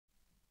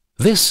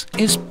This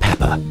is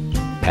Pepper.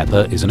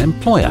 Pepper is an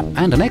employer,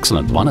 and an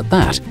excellent one at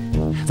that.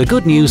 The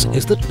good news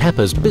is that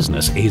Pepper's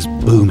business is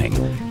booming.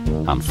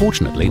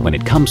 Unfortunately, when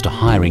it comes to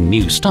hiring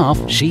new staff,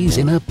 she's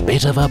in a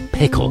bit of a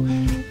pickle.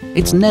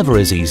 It's never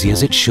as easy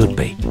as it should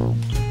be.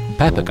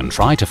 Pepper can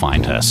try to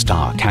find her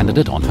star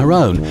candidate on her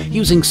own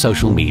using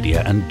social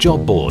media and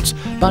job boards,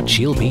 but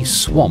she'll be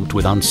swamped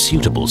with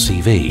unsuitable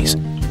CVs.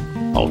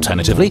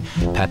 Alternatively,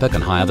 Pepper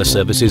can hire the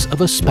services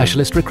of a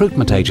specialist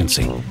recruitment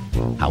agency.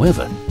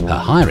 However, her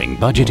hiring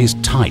budget is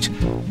tight.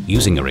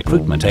 Using a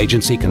recruitment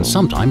agency can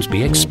sometimes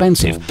be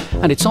expensive,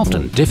 and it's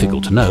often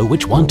difficult to know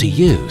which one to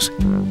use.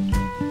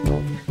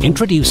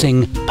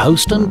 Introducing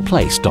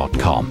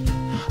postandplace.com,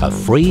 a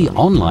free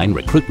online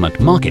recruitment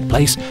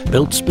marketplace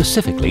built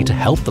specifically to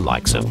help the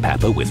likes of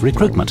Pepper with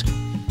recruitment.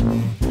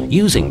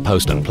 Using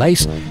Post and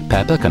Place,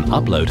 Pepper can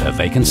upload her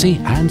vacancy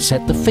and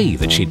set the fee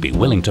that she'd be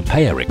willing to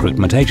pay a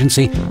recruitment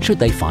agency should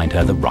they find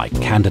her the right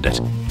candidate.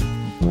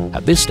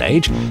 At this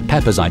stage,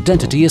 Pepper's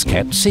identity is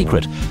kept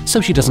secret, so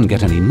she doesn't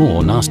get any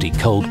more nasty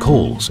cold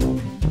calls.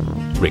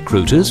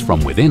 Recruiters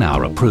from within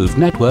our approved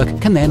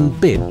network can then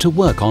bid to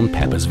work on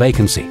Pepper's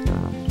vacancy.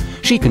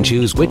 She can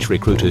choose which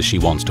recruiters she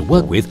wants to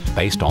work with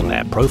based on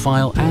their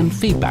profile and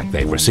feedback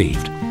they've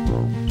received.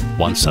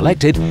 Once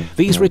selected,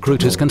 these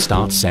recruiters can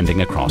start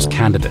sending across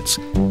candidates.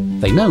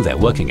 They know they're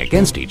working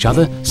against each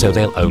other, so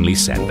they'll only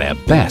send their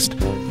best.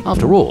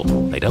 After all,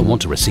 they don't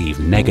want to receive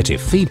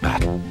negative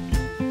feedback.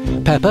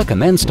 Pepper can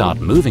then start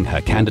moving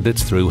her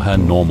candidates through her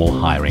normal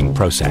hiring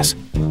process.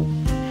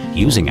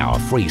 Using our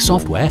free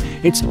software,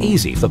 it's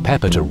easy for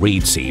Pepper to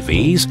read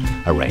CVs,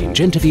 arrange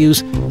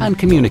interviews, and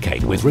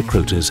communicate with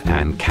recruiters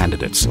and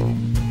candidates.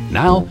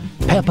 Now,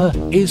 Pepper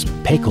is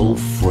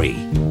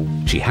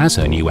pickle-free. She has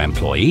her new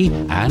employee,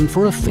 and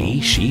for a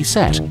fee she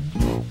set.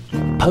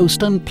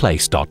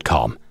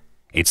 Postandplace.com.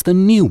 It's the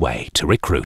new way to recruit.